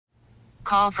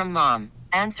Call from mom.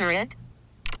 Answer it.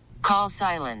 Call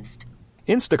silenced.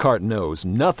 Instacart knows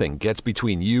nothing gets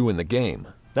between you and the game.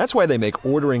 That's why they make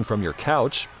ordering from your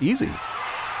couch easy.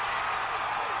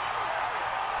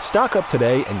 Stock up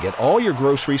today and get all your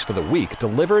groceries for the week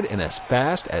delivered in as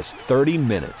fast as 30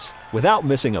 minutes without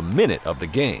missing a minute of the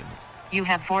game. You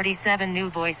have 47 new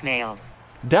voicemails.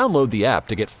 Download the app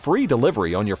to get free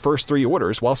delivery on your first 3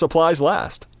 orders while supplies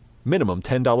last. Minimum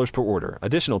 $10 per order.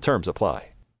 Additional terms apply.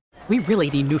 We really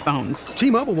need new phones.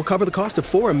 T-Mobile will cover the cost of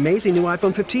 4 amazing new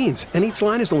iPhone 15s, and each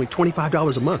line is only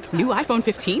 $25 a month. New iPhone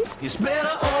 15s? It's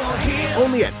better over here.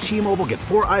 Only at T-Mobile, get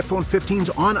 4 iPhone 15s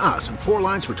on us and 4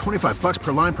 lines for $25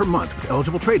 per line per month with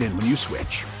eligible trade-in when you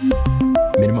switch.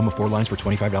 Minimum of 4 lines for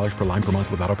 $25 per line per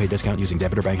month with autopay discount using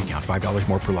debit or bank account. $5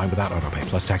 more per line without autopay,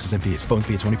 plus taxes and fees. Phone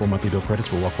fee at 24 monthly bill credits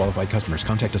for well-qualified customers.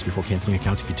 Contact us before canceling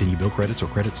account to continue bill credits or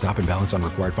credit stop and balance on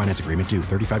required finance agreement due.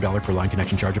 $35 per line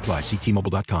connection charge applies. See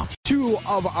T-Mobile.com. 2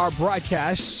 of our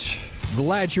broadcasts.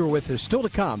 Glad you were with us. Still to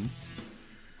come.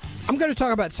 I'm going to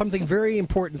talk about something very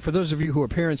important for those of you who are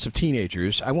parents of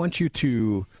teenagers. I want you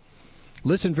to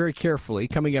listen very carefully.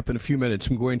 Coming up in a few minutes,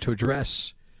 I'm going to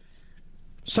address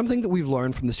something that we've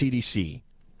learned from the CDC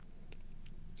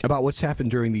about what's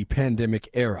happened during the pandemic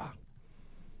era.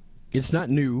 It's not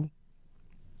new,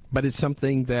 but it's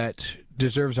something that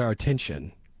deserves our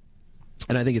attention.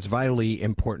 And I think it's vitally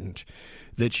important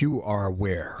that you are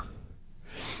aware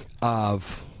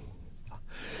of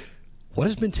what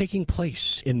has been taking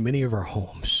place in many of our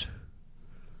homes.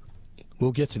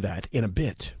 We'll get to that in a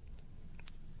bit.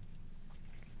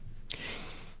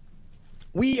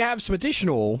 We have some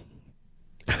additional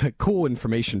cool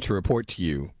information to report to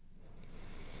you.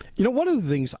 You know, one of the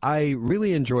things I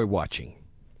really enjoy watching.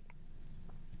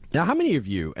 Now, how many of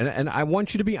you, and I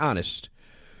want you to be honest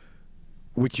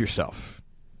with yourself,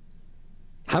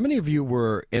 how many of you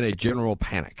were in a general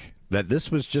panic that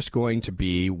this was just going to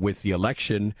be with the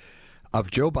election of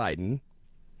Joe Biden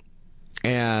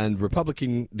and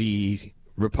the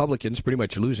Republicans pretty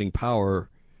much losing power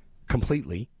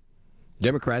completely,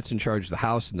 Democrats in charge of the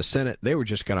House and the Senate, they were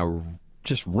just going to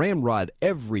just ramrod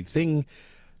everything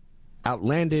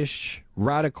outlandish,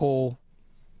 radical.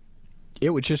 It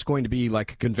was just going to be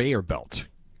like a conveyor belt,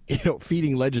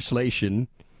 feeding legislation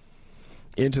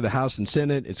into the House and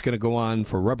Senate. It's going to go on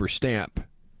for rubber stamp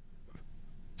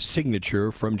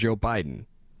signature from Joe Biden.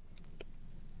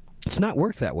 It's not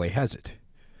worked that way, has it?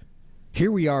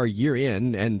 Here we are a year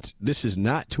in, and this is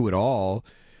not at all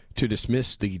to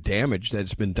dismiss the damage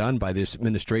that's been done by this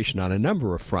administration on a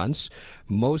number of fronts.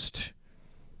 Most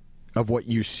of what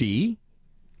you see,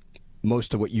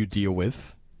 most of what you deal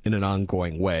with in an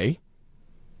ongoing way,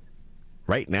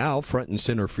 right now, front and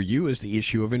center for you is the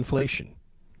issue of inflation,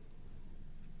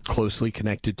 closely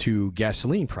connected to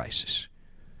gasoline prices.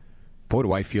 Boy,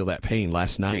 do I feel that pain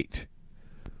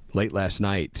late last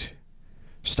night,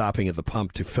 stopping at the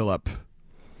pump to fill up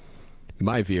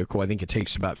my vehicle. I think it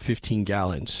takes about 15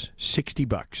 gallons,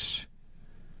 $60.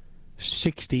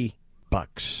 $60.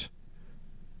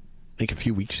 I think a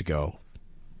few months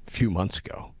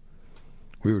ago,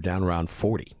 we were down around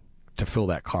 40 to fill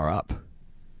that car up.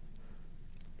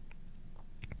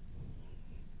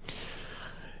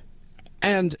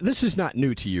 And this is not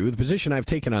new to you. The position I've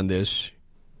taken on this,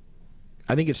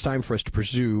 I think it's time for us to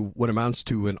pursue what amounts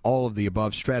to an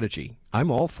all-of-the-above strategy. I'm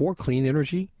all for clean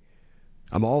energy.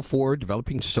 I'm all for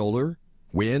developing solar,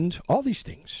 wind, all these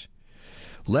things.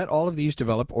 Let all of these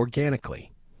develop organically.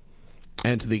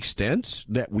 And to the extent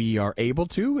that we are able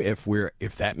to, if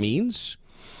that means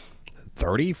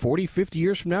 30, 40, 50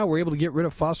 years from now, we're able to get rid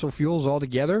of fossil fuels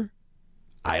altogether,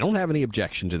 I don't have any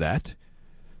objection to that.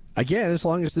 Again, as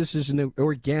long as this is an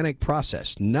organic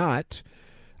process, not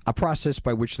a process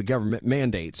by which the government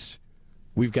mandates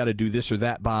we've got to do this or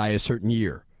that by a certain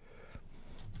year.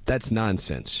 That's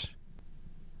nonsense.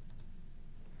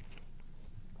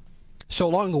 So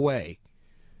along the way,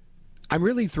 I'm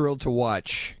really thrilled to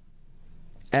watch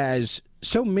as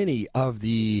so many of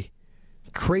the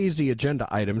crazy agenda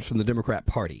items from the Democrat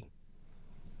Party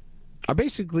are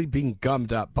basically being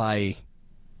gummed up by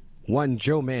one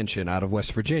Joe Manchin out of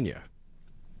West Virginia.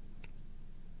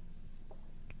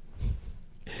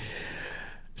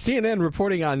 CNN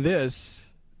reporting on this.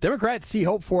 Democrats see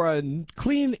hope for a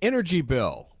clean energy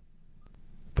bill.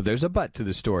 But there's a but to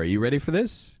the story. You ready for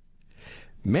this?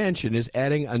 Manchin is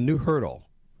adding a new hurdle.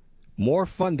 More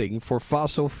funding for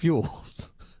fossil fuels.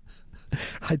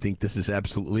 I think this is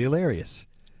absolutely hilarious.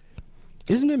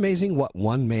 Isn't it amazing what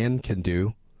one man can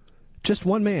do? Just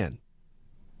one man.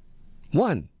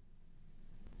 One.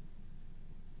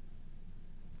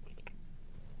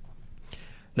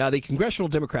 Now, the congressional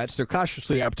Democrats, they're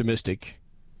cautiously optimistic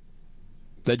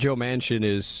that Joe Manchin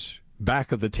is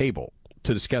back of the table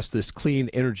to discuss this clean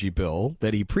energy bill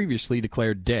that he previously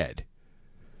declared dead.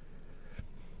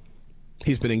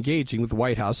 He's been engaging with the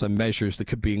White House on measures that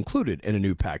could be included in a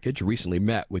new package. Recently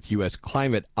met with U.S.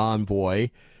 climate envoy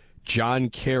John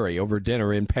Kerry over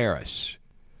dinner in Paris.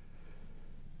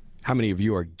 How many of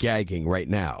you are gagging right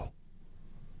now?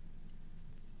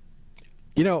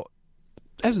 You know,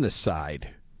 as an aside,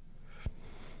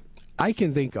 I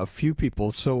can think of few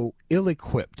people so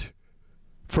ill-equipped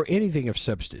for anything of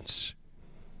substance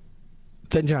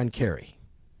than John Kerry.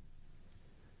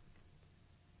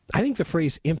 I think the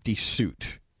phrase empty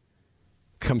suit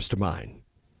comes to mind.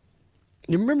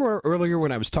 You remember earlier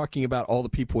when I was talking about all the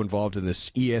people involved in this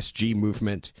ESG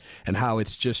movement and how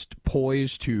it's just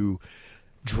poised to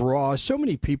draw so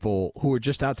many people who are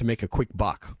just out to make a quick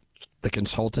buck, the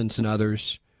consultants and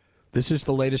others. This is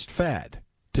the latest fad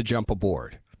to jump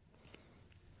aboard.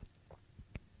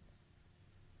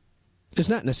 There's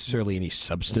not necessarily any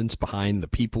substance behind the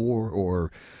people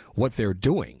or what they're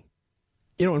doing.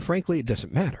 You know, and frankly, it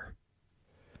doesn't matter.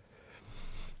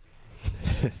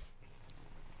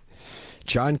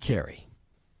 John Kerry,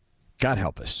 God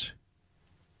help us.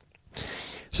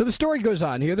 So the story goes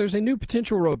on here. There's a new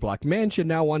potential roadblock. Manchin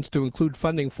now wants to include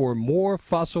funding for more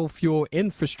fossil fuel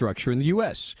infrastructure in the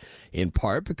U.S., in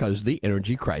part because of the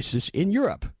energy crisis in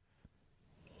Europe.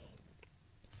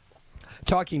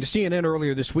 Talking to CNN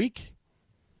earlier this week,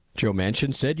 Joe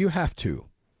Manchin said you have to.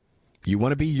 You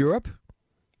want to be Europe?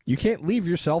 You can't leave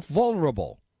yourself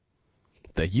vulnerable.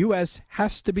 The U.S.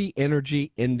 has to be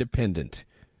energy independent.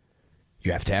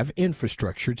 You have to have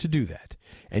infrastructure to do that.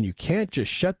 And you can't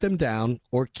just shut them down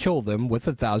or kill them with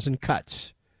 1,000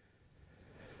 cuts.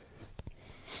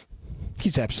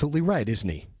 He's absolutely right, isn't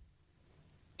he?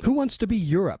 Who wants to be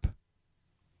Europe?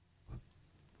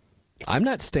 I'm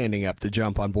not standing up to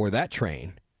jump on board that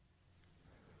train.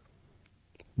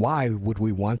 Why would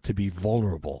we want to be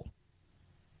vulnerable?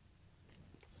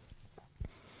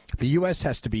 The U.S.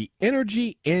 has to be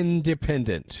energy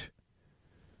independent.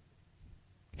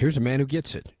 Here's a man who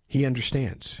gets it. He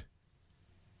understands.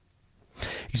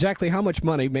 Exactly how much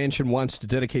money Manchin wants to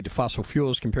dedicate to fossil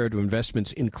fuels compared to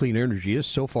investments in clean energy is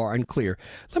so far unclear.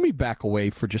 Let me back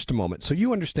away for just a moment so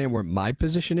you understand where my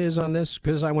position is on this,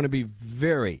 because I want to be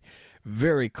very,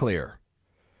 very clear.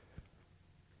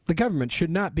 The government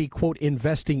should not be, quote,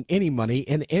 investing any money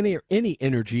in any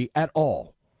energy at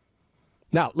all.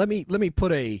 Now, let me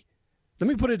put a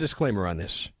disclaimer on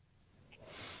this.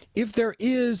 If there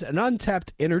is an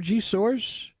untapped energy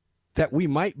source that we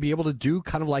might be able to do,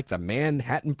 kind of like the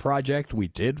Manhattan Project we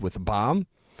did with the bomb,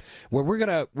 where we're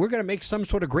gonna make some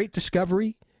sort of great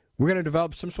discovery, we're gonna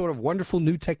develop some sort of wonderful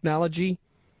new technology.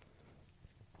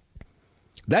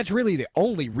 That's really the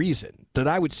only reason that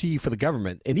I would see for the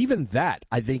government, and even that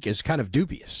I think is kind of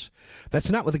dubious. That's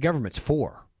not what the government's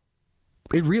for.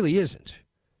 It really isn't.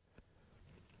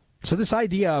 So this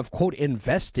idea of, quote,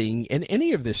 investing in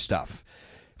any of this stuff,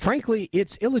 frankly,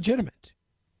 it's illegitimate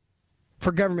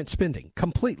for government spending,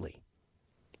 completely.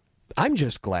 I'm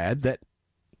just glad that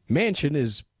Manchin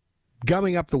is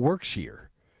gumming up the works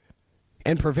here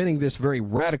and preventing this very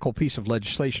radical piece of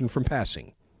legislation from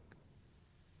passing.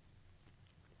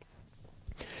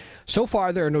 So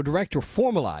far, there are no direct or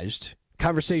formalized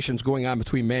conversations going on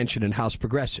between Manchin and House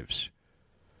progressives.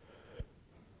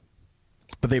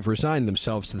 But they've resigned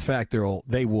themselves to the fact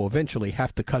they will eventually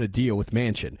have to cut a deal with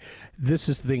Manchin. This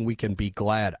is the thing we can be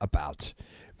glad about.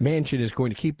 Manchin is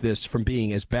going to keep this from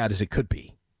being as bad as it could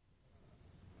be.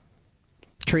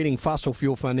 Trading fossil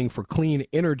fuel funding for clean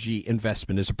energy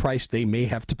investment is a price they may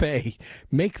have to pay.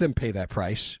 Make them pay that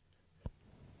price.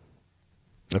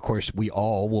 Of course, we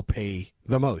all will pay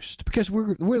the most because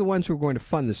we're the ones who are going to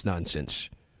fund this nonsense.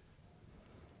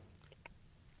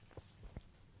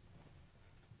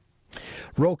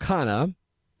 Ro Khanna,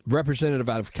 representative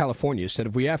out of California, said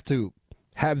if we have to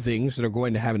have things that are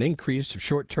going to have an increase of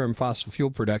short-term fossil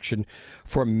fuel production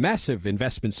for massive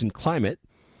investments in climate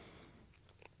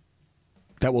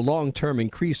that will long-term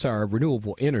increase our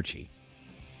renewable energy,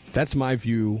 that's my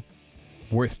view,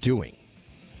 worth doing.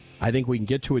 I think we can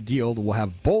get to a deal that will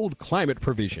have bold climate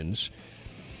provisions.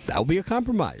 That will be a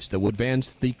compromise that will advance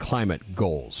the climate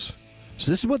goals.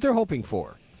 So this is what they're hoping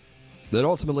for, that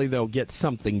ultimately they'll get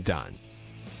something done,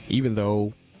 even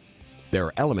though there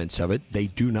are elements of it they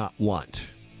do not want.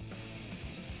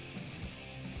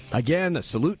 Again, a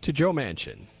salute to Joe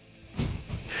Manchin.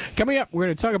 Coming up, we're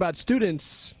going to talk about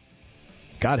students,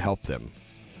 God help them,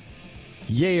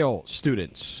 Yale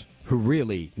students who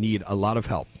really need a lot of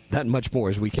help. That and much more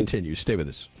as we continue. Stay with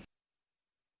us.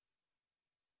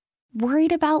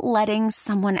 Worried about letting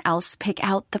someone else pick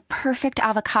out the perfect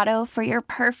avocado for your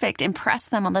perfect impress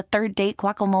them on the third date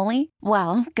guacamole?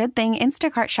 Well, good thing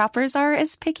Instacart shoppers are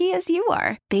as picky as you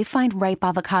are. They find ripe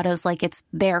avocados like it's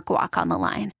their guac on the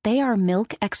line. They are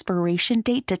milk expiration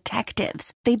date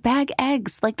detectives. They bag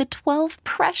eggs like the 12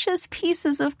 precious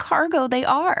pieces of cargo they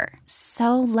are.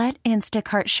 So let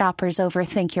Instacart shoppers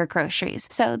overthink your groceries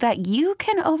so that you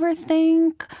can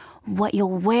overthink what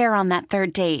you'll wear on that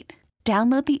third date.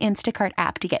 Download the Instacart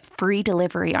app to get free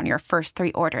delivery on your first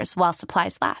 3 orders while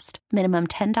supplies last. Minimum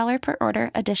 $10 per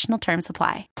order. Additional terms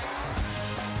apply.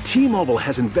 T-Mobile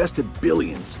has invested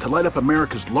billions to light up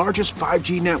America's largest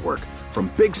 5G network,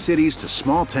 from big cities to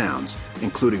small towns,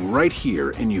 including right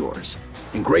here in yours.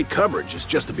 And great coverage is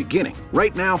just the beginning.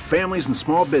 Right now, families and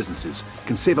small businesses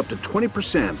can save up to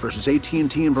 20% versus AT&T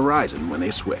and Verizon when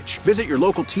they switch. Visit your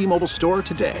local T-Mobile store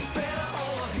today.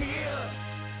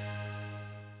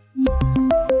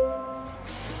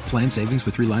 Plan savings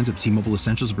with 3 lines of T-Mobile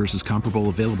Essentials versus comparable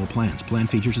available plans. Plan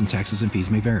features and taxes and fees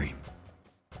may vary.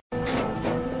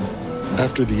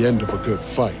 After the end of a good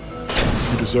fight,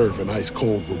 you deserve an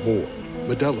ice-cold reward.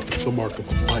 Modelo is the mark of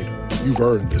a fighter. You've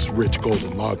earned this rich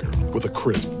golden lager with a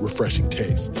crisp, refreshing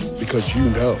taste. Because you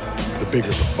know, the bigger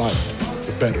the fight,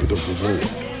 the better the reward.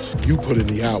 You put in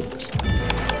the hours,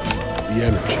 the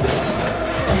energy,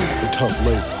 the tough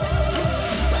labor.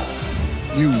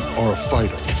 You are a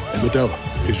fighter, and Modelo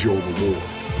is your reward.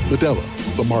 Modelo,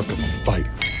 the mark of a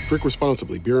fighter. Drink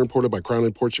responsibly. Beer imported by Crown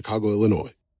Imports, Chicago,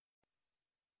 Illinois.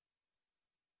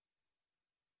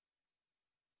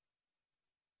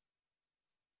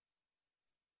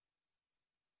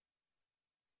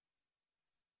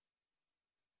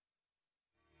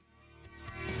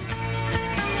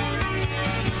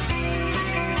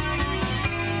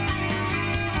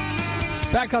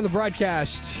 Back on the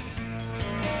broadcast,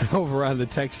 over on the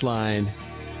text line.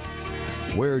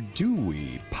 Where do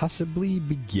we possibly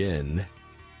begin?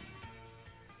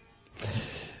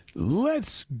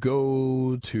 Let's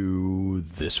go to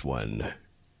this one.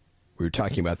 We were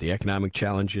talking about the economic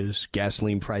challenges,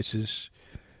 gasoline prices.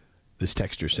 This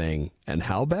texter saying, and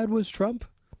how bad was Trump?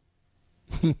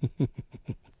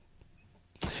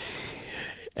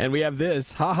 And we have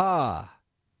this, a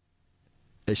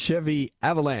Chevy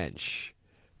Avalanche,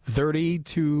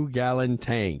 32-gallon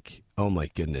tank. Oh, my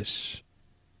goodness.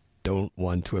 Don't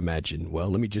want to imagine. Well,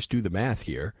 let me just do the math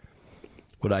here.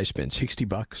 Would I spend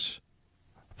 $60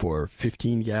 for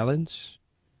 15 gallons?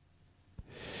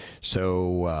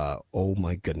 So, oh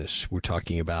my goodness, we're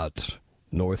talking about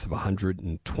north of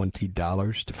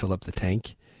 $120 to fill up the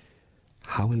tank.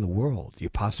 How in the world do you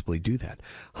possibly do that?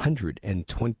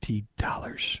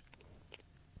 $120.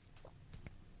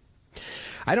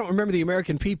 I don't remember the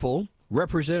American people,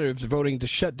 representatives voting to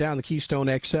shut down the Keystone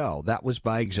XL. That was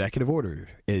by executive order.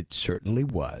 It certainly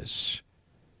was.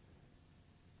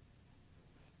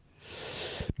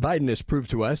 Biden has proved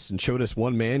to us and showed us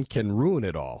one man can ruin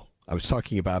it all. I was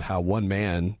talking about how one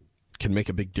man can make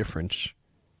a big difference,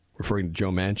 referring to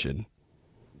Joe Manchin.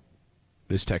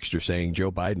 This texter saying Joe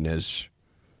Biden has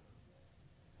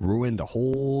ruined a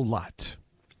whole lot.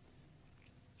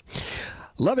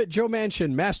 Love it, Joe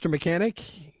Manchin, master mechanic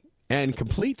and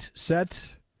complete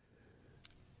set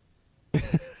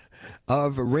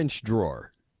of wrench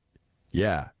drawer.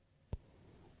 Yeah.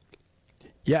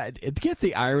 Yeah, get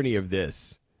the irony of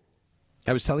this.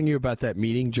 I was telling you about that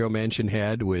meeting Joe Manchin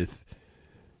had with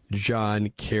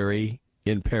John Kerry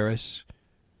in Paris.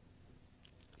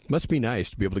 Must be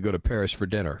nice to be able to go to Paris for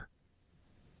dinner.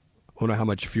 I wonder how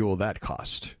much fuel that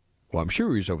cost. Well, I'm sure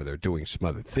he was over there doing some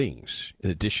other things in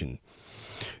addition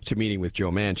to meeting with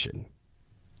Joe Manchin,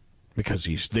 because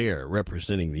he's there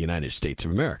representing the United States of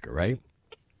America, right?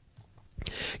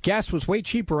 Gas was way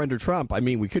cheaper under Trump. I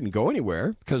mean, we couldn't go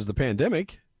anywhere because of the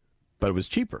pandemic, but it was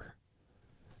cheaper.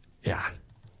 Yeah.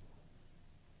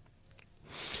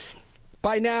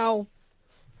 By now,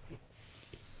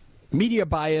 media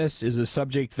bias is a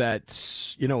subject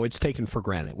that's, it's taken for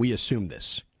granted. We assume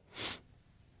this.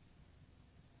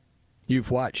 You've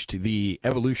watched the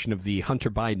evolution of the Hunter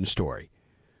Biden story,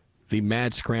 the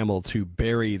mad scramble to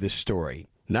bury the story,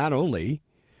 not only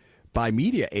by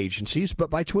media agencies, but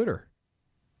by Twitter.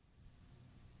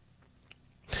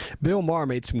 Bill Maher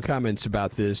made some comments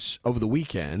about this over the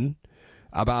weekend,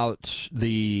 about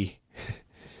the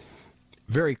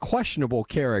very questionable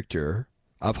character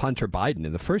of Hunter Biden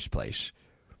in the first place.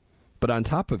 But on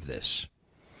top of this,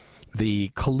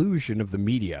 the collusion of the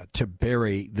media to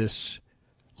bury this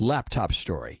laptop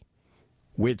story,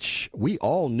 which we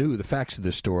all knew the facts of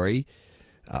the story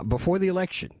before the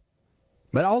election.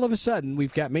 But all of a sudden,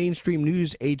 we've got mainstream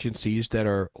news agencies that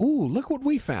are, ooh, look what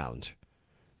we found.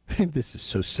 This is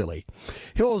so silly.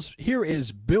 Here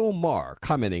is Bill Maher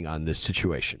commenting on this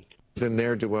situation. As a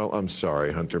ne'er-do-well, I'm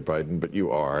sorry, Hunter Biden, but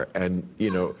you are. And,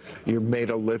 you made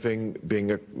a living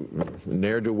being a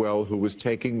ne'er-do-well who was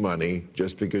taking money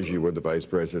just because you were the vice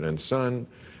president's son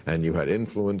and you had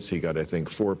influence. He got, I think,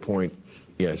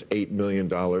 $8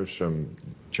 million from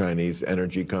Chinese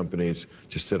energy companies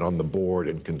to sit on the board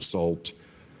and consult.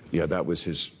 Yeah, that was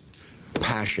his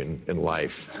passion in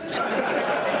life.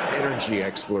 Energy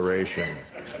exploration.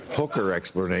 Hooker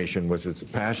exploration was his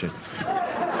passion.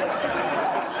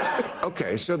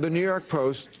 Okay, so the New York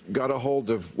Post got a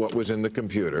hold of what was in the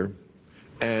computer,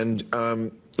 and,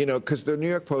 because the New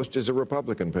York Post is a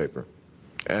Republican paper,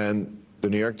 and the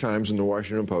New York Times and the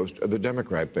Washington Post are the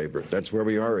Democrat paper. That's where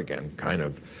we are again, kind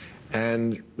of.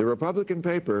 And the Republican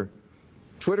paper,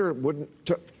 Twitter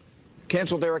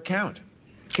canceled their account.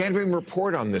 Can't even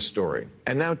report on this story.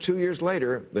 And now 2 years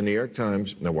later, the New York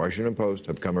Times and the Washington Post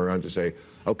have come around to say,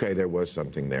 okay, there was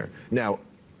something there. Now,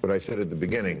 what I said at the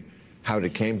beginning, how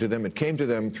it came to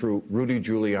them through Rudy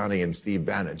Giuliani and Steve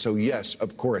Bannon. So yes,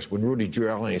 of course, when Rudy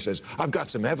Giuliani says, I've got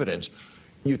some evidence,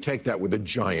 you take that with a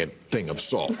giant thing of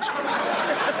salt.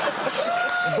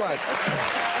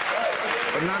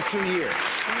 but not 2 years.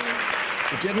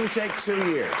 It didn't take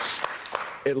 2 years.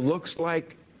 It looks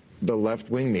like the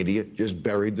left-wing media just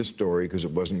buried the story because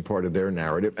it wasn't part of their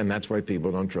narrative, and that's why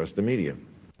people don't trust the media.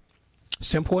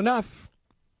 Simple enough.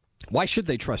 Why should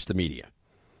they trust the media?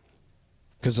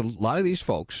 Because a lot of these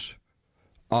folks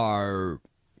are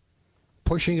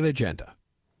pushing an agenda.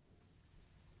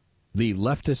 The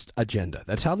leftist agenda.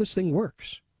 That's how this thing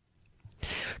works.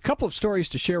 A couple of stories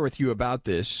to share with you about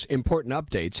this. Important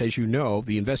updates. As you know,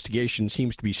 the investigation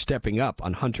seems to be stepping up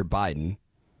on Hunter Biden.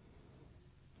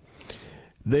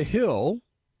 The Hill,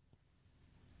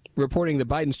 reporting that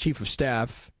Biden's chief of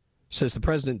staff says the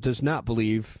president does not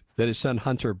believe that his son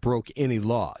Hunter broke any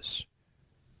laws.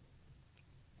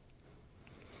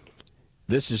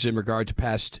 This is in regard to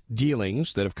past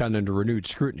dealings that have come under renewed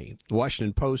scrutiny. The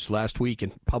Washington Post last week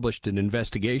published an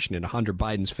investigation into Hunter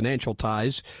Biden's financial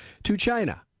ties to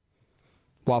China,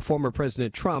 while former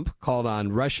President Trump called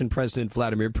on Russian President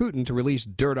Vladimir Putin to release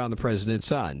dirt on the president's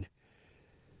son.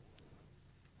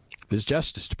 The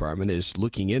Justice Department is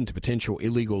looking into potential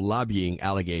illegal lobbying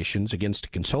allegations against a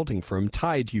consulting firm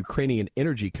tied to Ukrainian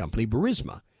energy company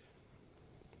Burisma.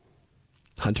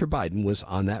 Hunter Biden was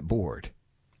on that board.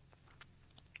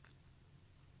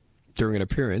 During an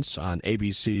appearance on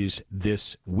ABC's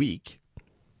This Week,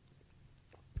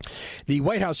 the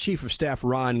White House Chief of Staff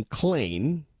Ron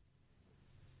Klain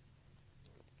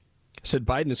said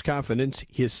Biden is confident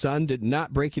his son did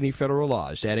not break any federal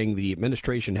laws, adding the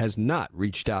administration has not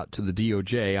reached out to the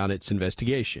DOJ on its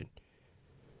investigation.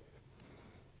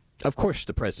 Of course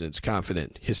the president's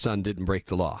confident his son didn't break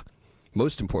the law.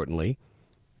 Most importantly,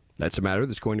 that's a matter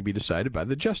that's going to be decided by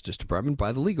the Justice Department,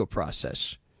 by the legal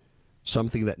process.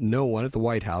 Something that no one at the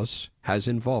White House has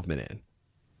involvement in.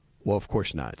 Well, of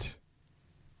course not.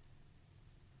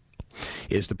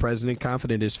 Is the president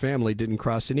confident his family didn't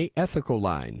cross any ethical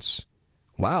lines?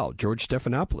 Wow, George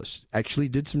Stephanopoulos actually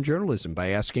did some journalism by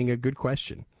asking a good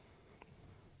question.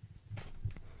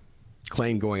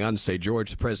 Klain going on to say, George,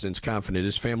 the president's confident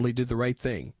his family did the right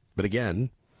thing. But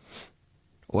again,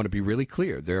 I want to be really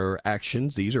clear.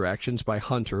 These are actions by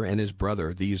Hunter and his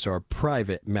brother. These are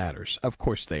private matters. Of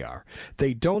course they are.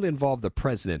 They don't involve the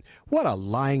president. What a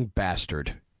lying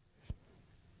bastard.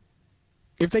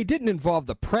 If they didn't involve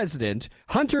the president,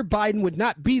 Hunter Biden would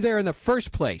not be there in the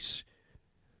first place.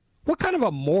 What kind of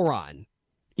a moron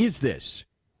is this?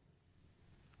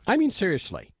 I mean,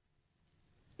 seriously.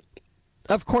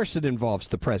 Of course it involves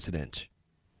the president.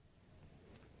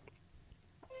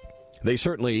 They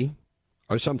certainly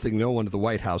are something no one at the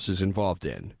White House is involved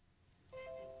in.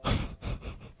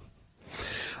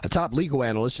 A top legal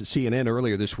analyst at CNN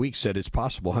earlier this week said it's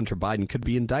possible Hunter Biden could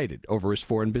be indicted over his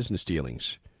foreign business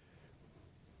dealings.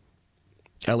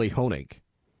 Ellie Honig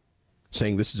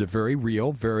saying this is a very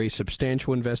real, very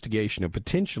substantial investigation of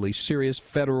potentially serious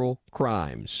federal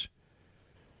crimes.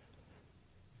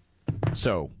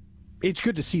 So, it's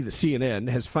good to see that CNN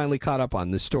has finally caught up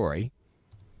on this story,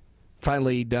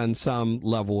 finally done some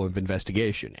level of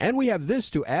investigation. And we have this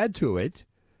to add to it.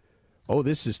 Oh,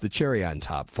 this is the cherry on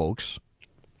top, folks.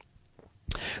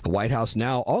 The White House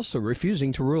now also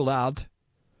refusing to rule out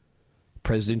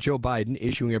President Joe Biden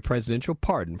issuing a presidential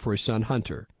pardon for his son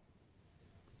Hunter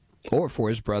or for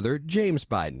his brother James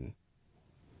Biden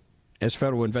as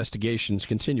federal investigations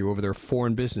continue over their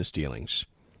foreign business dealings.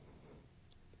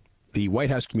 The White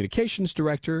House Communications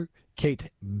Director, Kate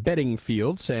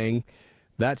Bedingfield, saying,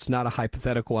 that's not a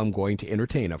hypothetical I'm going to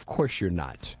entertain. Of course you're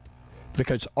not.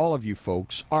 because all of you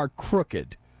folks are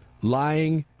crooked,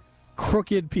 lying,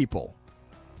 crooked people.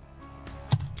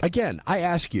 Again, I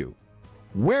ask you,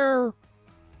 where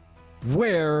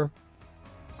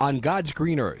on God's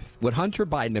green earth would Hunter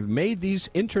Biden have made these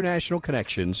international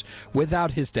connections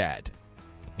without his dad?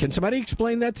 Can somebody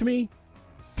explain that to me?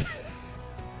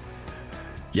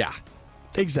 Yeah,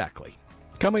 exactly.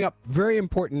 Coming up, very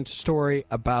important story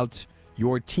about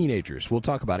your teenagers. We'll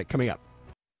talk about it coming up.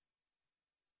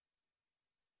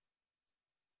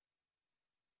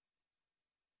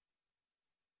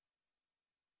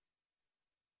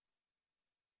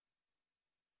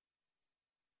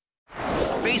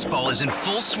 Baseball is in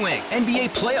full swing.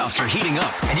 NBA playoffs are heating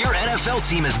up, and your NFL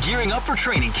team is gearing up for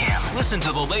training camp. Listen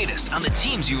to the latest on the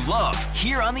teams you love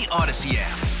here on the Odyssey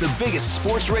app. The biggest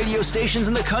sports radio stations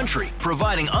in the country,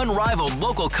 providing unrivaled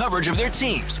local coverage of their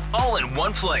teams, all in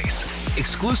one place.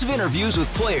 Exclusive interviews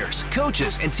with players,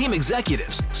 coaches, and team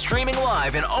executives, streaming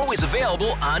live and always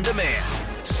available on demand.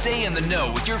 Stay in the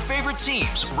know with your favorite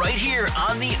teams right here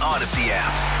on the Odyssey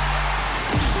app.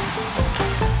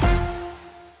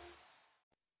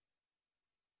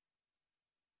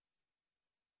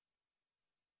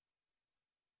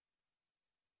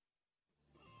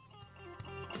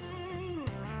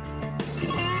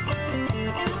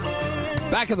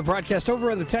 Back at the broadcast over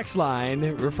on the text line,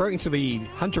 referring to the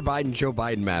Hunter Biden-Joe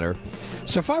Biden matter.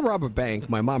 So if I rob a bank,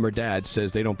 my mom or dad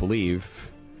says they don't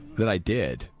believe that I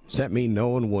did. Does that mean no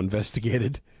one will investigate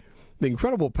it? The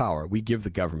incredible power we give the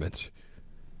government,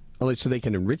 only so they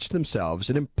can enrich themselves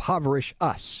and impoverish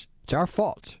us. It's our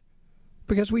fault,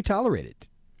 because we tolerate it.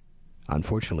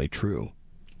 Unfortunately true.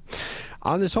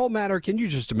 On this whole matter, can you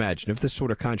just imagine if this sort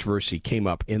of controversy came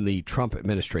up in the Trump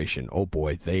administration? Oh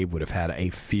boy, they would have had a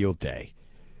field day.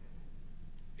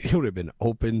 It would have been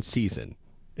open season.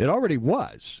 It already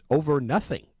was over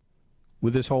nothing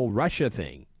with this whole Russia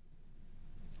thing.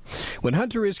 When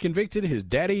Hunter is convicted, his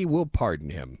daddy will pardon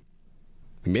him.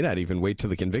 He may not even wait till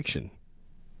the conviction.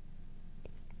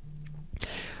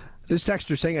 This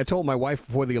texter saying, I told my wife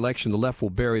before the election the left will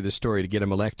bury the story to get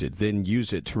him elected, then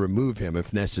use it to remove him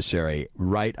if necessary.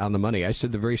 Right on the money. I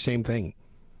said the very same thing.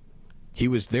 He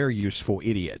was their useful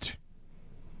idiot.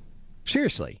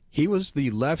 Seriously, he was the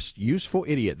left's useful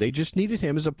idiot. They just needed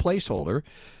him as a placeholder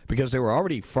because they were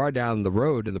already far down the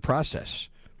road in the process.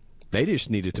 They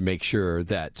just needed to make sure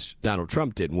that Donald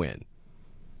Trump didn't win.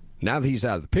 Now that he's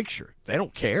out of the picture, they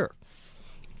don't care.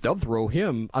 They'll throw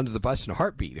him under the bus in a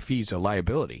heartbeat if he's a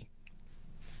liability.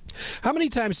 How many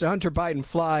times did Hunter Biden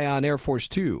fly on Air Force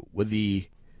Two with the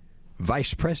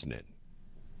vice president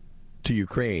to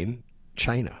Ukraine,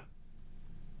 China?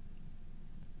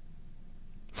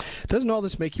 Doesn't all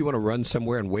this make you want to run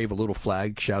somewhere and wave a little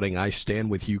flag shouting, I stand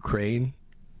with Ukraine?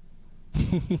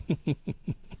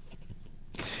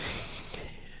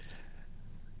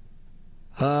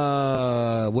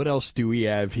 What else do we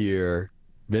have here?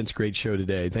 Vince, great show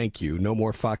today. Thank you. No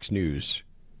more Fox News.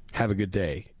 Have a good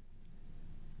day.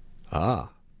 I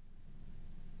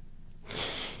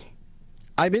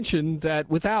mentioned that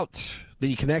without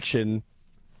the connection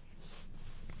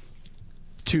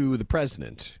to the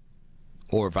president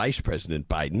or Vice President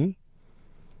Biden,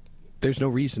 there's no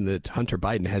reason that Hunter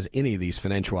Biden has any of these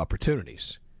financial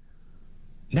opportunities.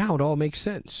 Now it all makes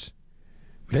sense.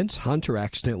 Vince Hunter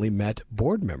accidentally met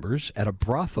board members at a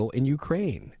brothel in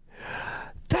Ukraine.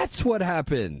 That's what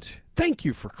happened. Thank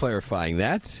you for clarifying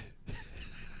that.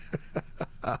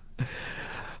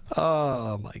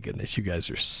 Oh, my goodness. You guys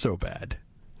are so bad.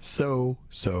 So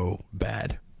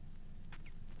bad.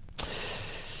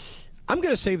 I'm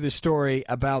going to save this story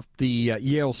about the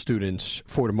Yale students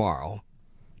for tomorrow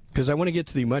because I want to get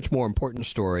to the much more important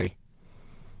story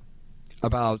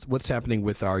about what's happening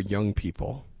with our young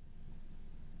people.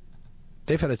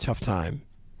 They've had a tough time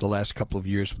the last couple of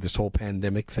years with this whole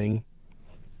pandemic thing.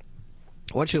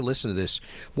 I want you to listen to this.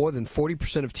 More than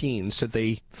 40% of teens said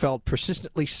they felt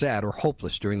persistently sad or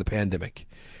hopeless during the pandemic.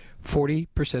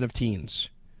 40% of teens.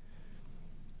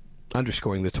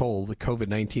 Underscoring the toll that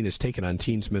COVID-19 has taken on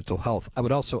teens' mental health. I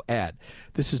would also add,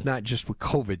 this is not just what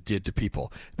COVID did to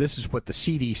people. This is what the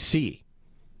CDC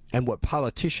and what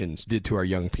politicians did to our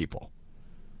young people.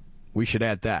 We should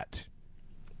add that.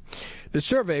 The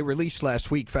survey released last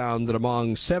week found that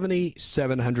among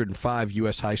 7,705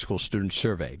 U.S. high school students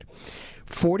surveyed,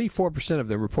 44% of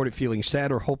them reported feeling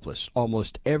sad or hopeless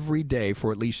almost every day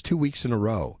for at least 2 weeks in a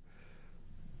row.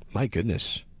 My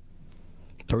goodness.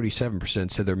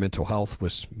 37% said their mental health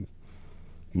was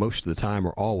most of the time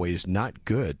or always not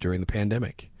good during the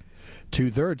pandemic.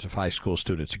 2/3 of high school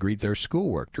students agreed their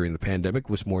schoolwork during the pandemic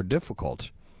was more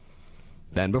difficult.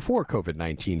 than before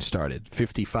COVID-19 started.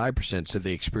 55% said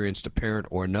they experienced a parent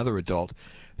or another adult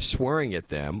swearing at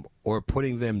them or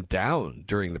putting them down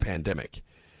during the pandemic.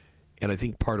 And I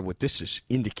think part of what this is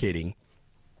indicating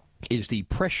is the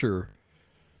pressure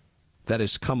that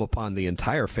has come upon the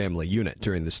entire family unit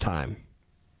during this time.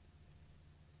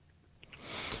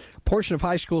 A portion of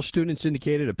high school students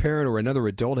indicated a parent or another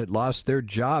adult had lost their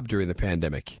job during the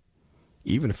pandemic,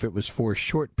 even if it was for a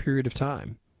short period of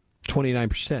time.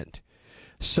 29%.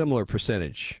 Similar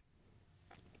percentage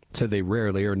said they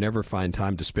rarely or never find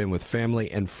time to spend with family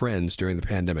and friends during the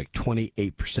pandemic.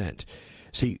 28%.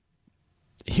 See,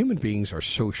 human beings are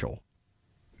social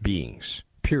beings,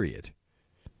 period.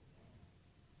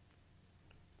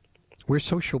 We're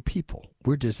social people.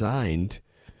 We're designed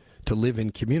to live in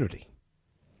community.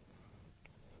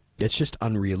 It's just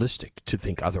unrealistic to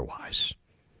think otherwise.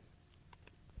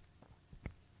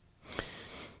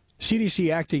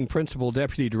 CDC Acting Principal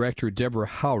Deputy Director Deborah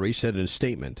Howry said in a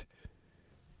statement,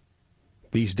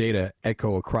 these data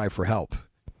echo a cry for help.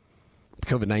 The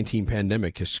COVID-19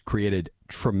 pandemic has created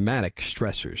traumatic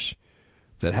stressors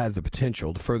that have the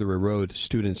potential to further erode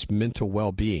students' mental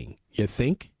well-being. You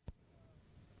think?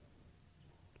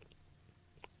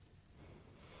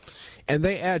 And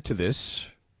they add to this,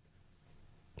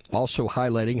 also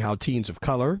highlighting how teens of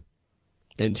color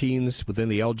and teens within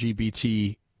the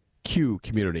LGBTQ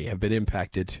community have been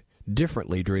impacted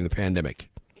differently during the pandemic.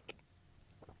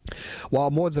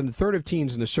 While more than a third of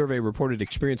teens in the survey reported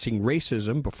experiencing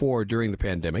racism before or during the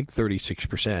pandemic,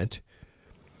 36%,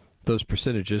 those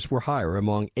percentages were higher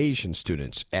among Asian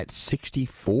students at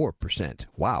 64%.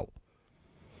 Wow.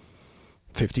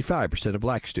 55% of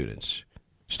black students.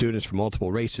 Students from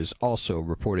multiple races also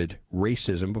reported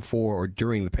racism before or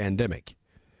during the pandemic.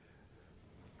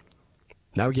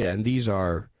 Now again, these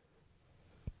are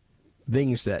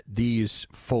things that these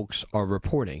folks are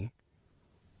reporting.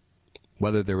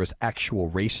 Whether there was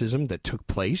actual racism that took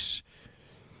place,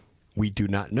 we do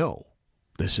not know.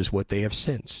 This is what they have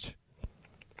sensed.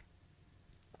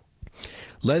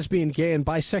 Lesbian, gay, and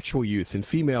bisexual youth and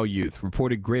female youth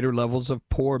reported greater levels of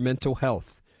poor mental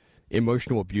health,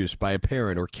 emotional abuse by a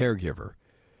parent or caregiver,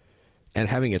 and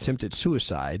having attempted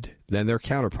suicide than their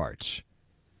counterparts.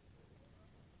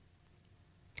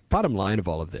 Bottom line of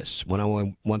all of this, what I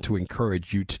want to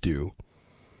encourage you to do,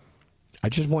 I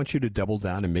just want you to double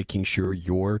down in making sure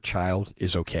your child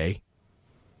is okay.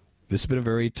 This has been a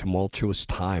very tumultuous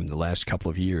time the last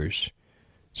couple of years.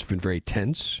 It's been very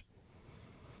tense.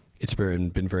 It's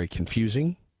been very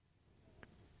confusing.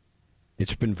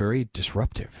 It's been very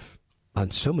disruptive on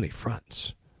so many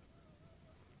fronts.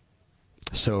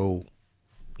 So,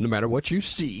 no matter what you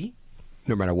see,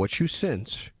 no matter what you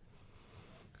sense,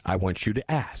 I want you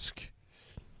to ask.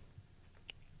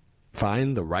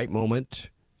 Find the right moment.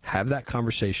 Have that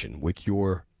conversation with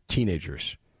your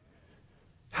teenagers.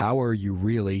 How are you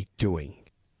really doing?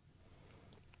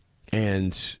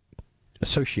 And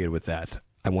associated with that,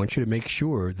 I want you to make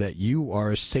sure that you are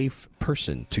a safe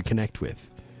person to connect with.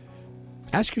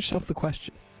 Ask yourself the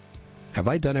question, have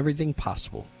I done everything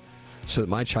possible so that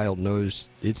my child knows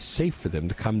it's safe for them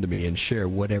to come to me and share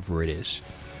whatever it is,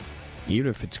 even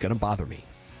if it's going to bother me?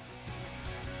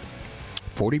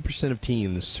 40% of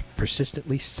teens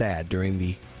persistently sad during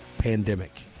the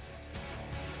pandemic.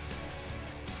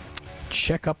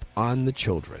 Check up on the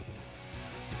children.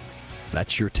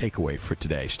 That's your takeaway for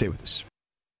today. Stay with us.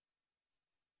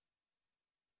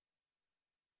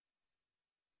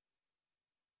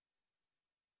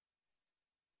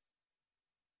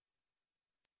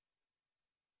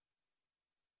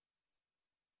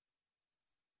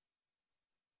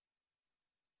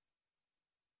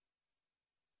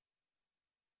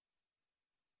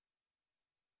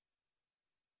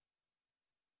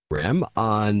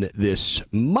 On this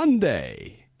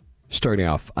Monday, starting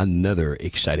off another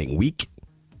exciting week.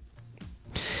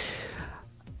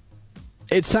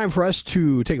 It's time for us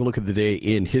to take a look at the day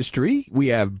in history. We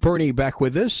have Bernie back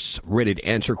with us, ready to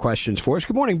answer questions for us.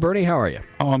 Good morning, Bernie. How are you?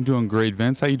 Oh, I'm doing great,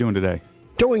 Vince. How you doing today?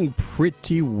 Doing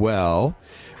pretty well.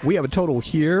 We have a total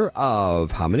here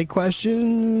of how many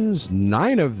questions?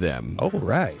 9 of them. All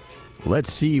right.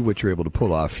 Let's see what you're able to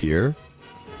pull off here.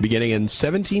 Beginning in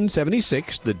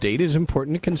 1776, the date is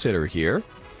important to consider here.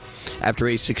 After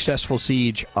a successful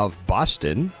siege of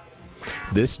Boston,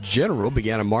 this general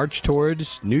began a march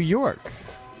towards New York.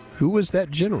 Who was that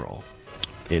general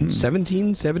in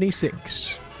 1776?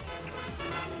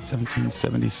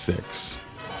 1776.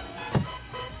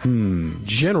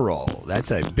 General.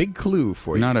 That's a big clue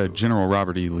for you. Not a General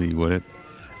Robert E. Lee, would it?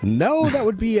 No, that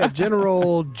would be a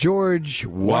General George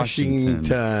Washington.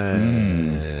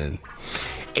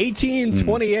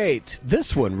 1828.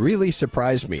 This one really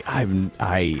surprised me.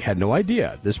 I had no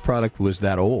idea this product was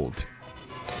that old.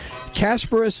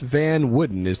 Casperus van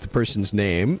Wooden is the person's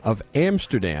name, of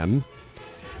Amsterdam.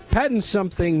 Patents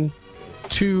something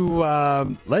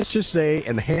to, let's just say,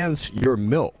 enhance your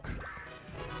milk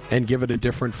and give it a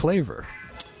different flavor.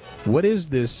 What is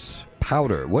this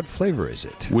powder? What flavor is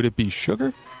it? Would it be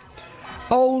sugar?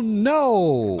 Oh,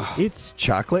 no. It's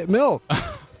chocolate milk.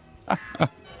 Of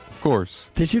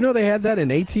course. Did you know they had that in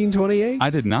 1828? I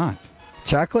did not.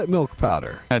 Chocolate milk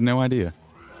powder. Had no idea.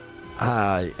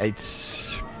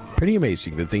 It's pretty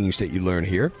amazing, the things that you learn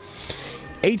here.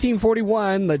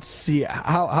 1841, let's see.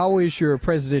 How is your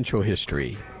presidential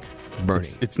history, Bernie?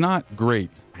 It's not great,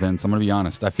 Vince. I'm going to be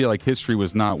honest. I feel like history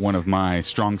was not one of my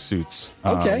strong suits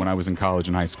when I was in college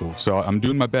and high school. So I'm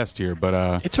doing my best here,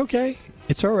 but... It's okay.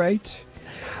 It's all right.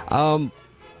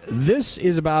 This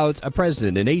is about a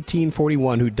president in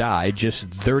 1841 who died just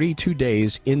 32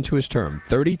 days into his term.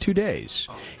 32 days.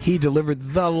 He delivered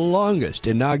the longest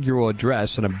inaugural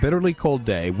address on a bitterly cold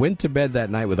day, went to bed that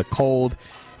night with a cold,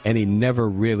 and he never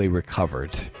really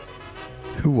recovered.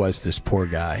 Who was this poor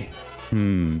guy?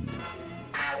 3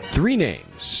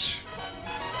 names.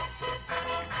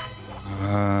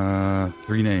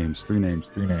 3 names.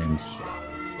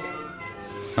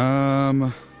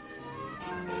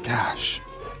 Gosh.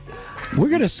 We're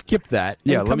going to skip that.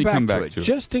 Yeah, let me come back to it.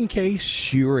 Just in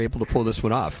case you were able to pull this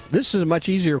one off. This is a much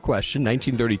easier question.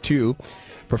 1932,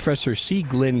 Professor C.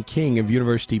 Glenn King of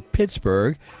University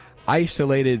Pittsburgh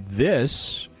isolated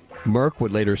this. Merck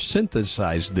would later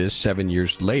synthesize this 7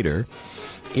 years later.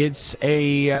 It's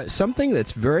something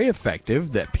that's very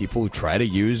effective that people try to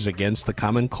use against the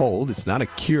common cold. It's not a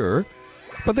cure,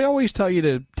 but they always tell you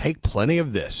to take plenty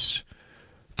of this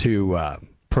to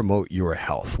promote your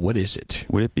health. What is it?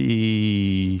 Would it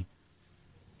be...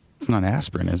 It's not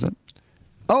aspirin, is it?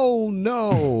 Oh,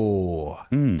 no.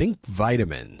 Think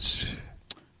vitamins.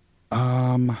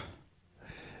 Vitamin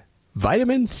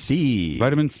C.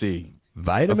 Vitamin C.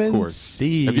 Vitamin of course.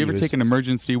 C. Have you ever taken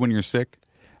Emergency when you're sick?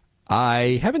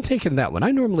 I haven't taken that one.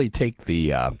 I normally take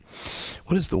the,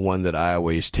 what is the one that I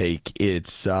always take?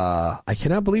 It's, I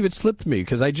cannot believe it slipped me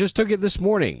because I just took it this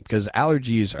morning because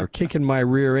allergies are kicking my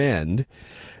rear end.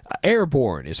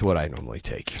 Airborne is what I normally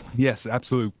take. Yes,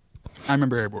 absolutely. I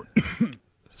remember Airborne.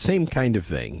 Same kind of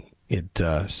thing.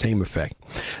 Same effect.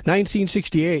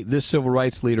 1968, this civil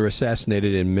rights leader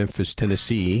assassinated in Memphis,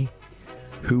 Tennessee.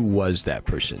 Who was that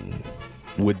person?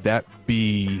 Would that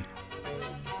be...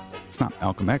 It's not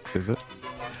Malcolm X, is it?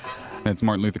 It's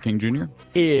Martin Luther King Jr.?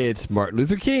 It's Martin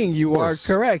Luther King. You are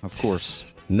correct. Of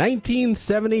course.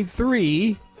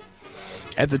 1973.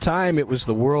 At the time, it was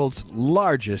the world's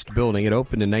largest building. It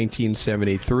opened in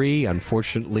 1973.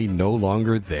 Unfortunately, no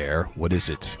longer there. What is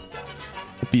it?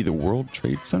 Would be the World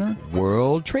Trade Center?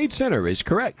 World Trade Center is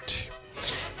correct.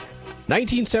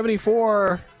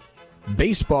 1974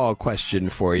 baseball question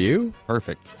for you.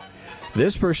 Perfect.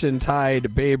 This person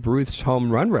tied Babe Ruth's home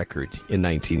run record in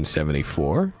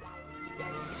 1974.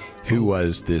 Who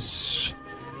was this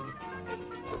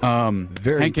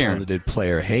very Hank Aaron. talented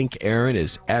player? Hank Aaron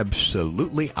is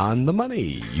absolutely on the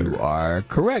money. You are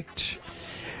correct.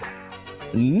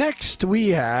 Next we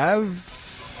have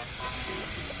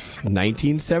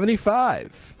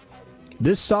 1975.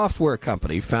 This software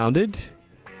company founded...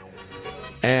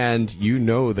 And you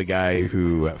know the guy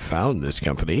who found this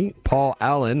company. Paul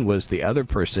Allen was the other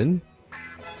person.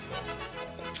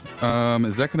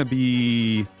 Is that going to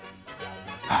be...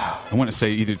 I want to say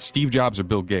either Steve Jobs or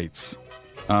Bill Gates.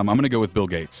 I'm going to go with Bill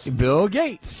Gates. Bill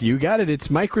Gates. You got it. It's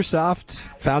Microsoft,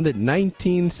 founded in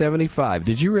 1975.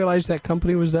 Did you realize that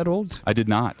company was that old? I did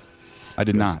not.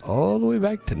 All the way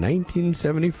back to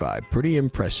 1975. Pretty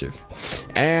impressive.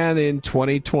 And in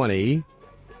 2020,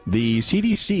 the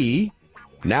CDC...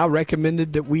 now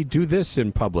recommended that we do this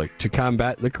in public to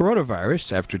combat the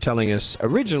coronavirus after telling us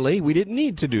originally we didn't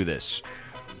need to do this.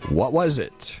 What was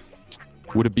it?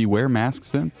 Would it be wear masks,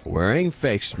 Vince? Wearing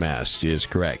face masks is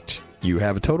correct. You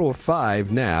have a total of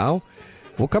 5 now.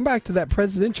 We'll come back to that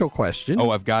presidential question. Oh,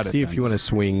 I've got it. See if you want to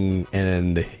swing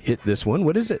and hit this one.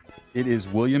 What is it? It is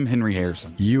William Henry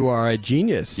Harrison. You are a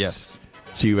genius. Yes.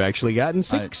 So you've actually gotten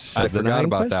 6 I of the forgot 9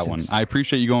 about questions. that one. I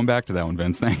appreciate you going back to that one,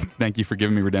 Vince. Thank you for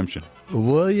giving me redemption.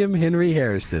 William Henry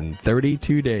Harrison,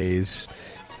 32 days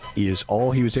is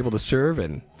all he was able to serve,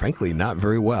 and frankly, not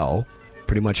very well,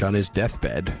 pretty much on his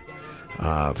deathbed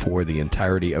for the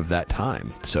entirety of that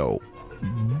time. So,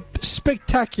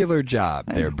 spectacular job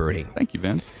there, Bernie. Thank you,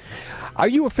 Vince. Are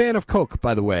you a fan of Coke,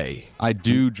 by the way? I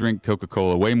do drink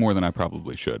Coca-Cola way more than I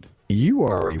probably should. You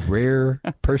are a rare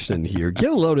person here.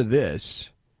 Get a load of this.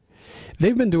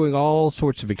 They've been doing all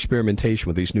sorts of experimentation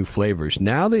with these new flavors.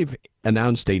 Now they've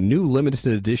announced a new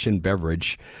limited edition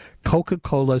beverage,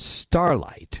 Coca-Cola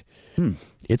Starlight.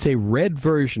 It's a red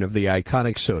version of the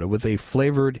iconic soda with a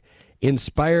flavored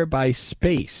inspired by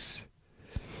space.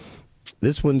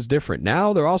 This one's different.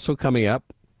 Now they're also coming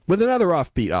up with another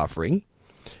offbeat offering,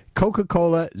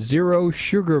 Coca-Cola Zero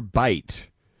Sugar Bite.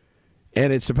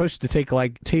 And it's supposed to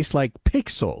taste like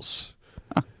pixels.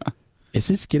 Is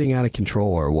this getting out of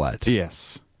control or what?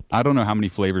 Yes. I don't know how many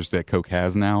flavors that Coke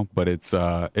has now, but it's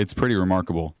pretty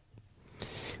remarkable.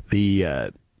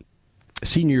 The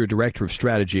senior director of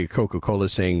strategy at Coca-Cola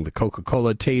saying the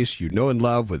Coca-Cola taste you know and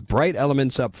love with bright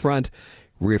elements up front,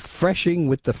 refreshing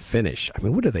with the finish. I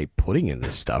mean, what are they putting in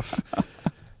this stuff?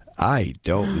 I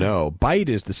don't know. Bite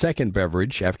is the second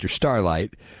beverage after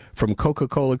Starlight from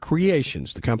Coca-Cola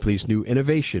Creations, the company's new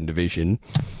innovation division.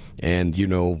 And, you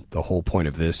know, the whole point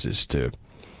of this is to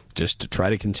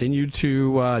try to continue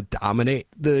to dominate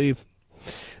the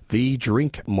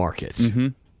drink market. Mm-hmm.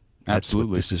 That's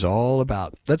what this is all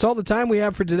about. That's all the time we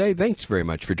have for today. Thanks very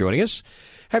much for joining us.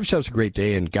 Have yourselves a great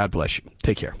day, and God bless you.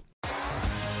 Take care.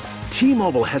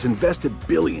 T-Mobile has invested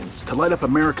billions to light up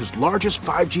America's largest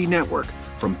 5G network,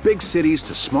 from big cities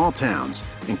to small towns,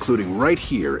 including right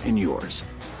here in yours.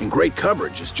 And great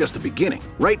coverage is just the beginning.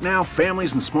 Right now,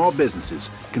 families and small businesses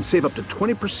can save up to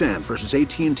 20% versus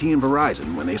AT&T and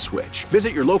Verizon when they switch.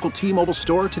 Visit your local T-Mobile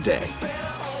store today.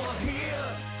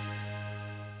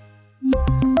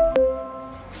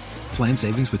 Plan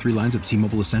savings with 3 lines of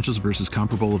T-Mobile Essentials versus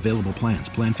comparable available plans.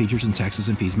 Plan features and taxes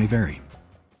and fees may vary.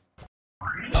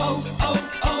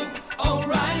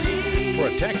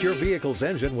 Protect your vehicle's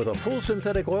engine with a full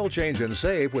synthetic oil change and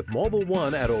save with Mobil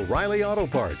 1 at O'Reilly Auto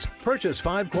Parts. Purchase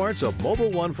 5 quarts of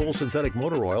Mobil 1 full synthetic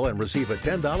motor oil and receive a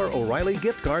 $10 O'Reilly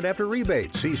gift card after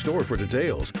rebate. See store for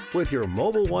details. With your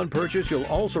Mobil 1 purchase, you'll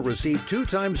also receive 2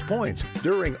 times points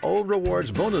during O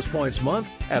Rewards Bonus Points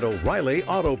Month at O'Reilly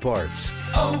Auto Parts.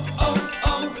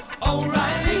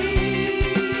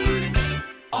 O'Reilly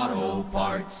Auto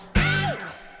Parts.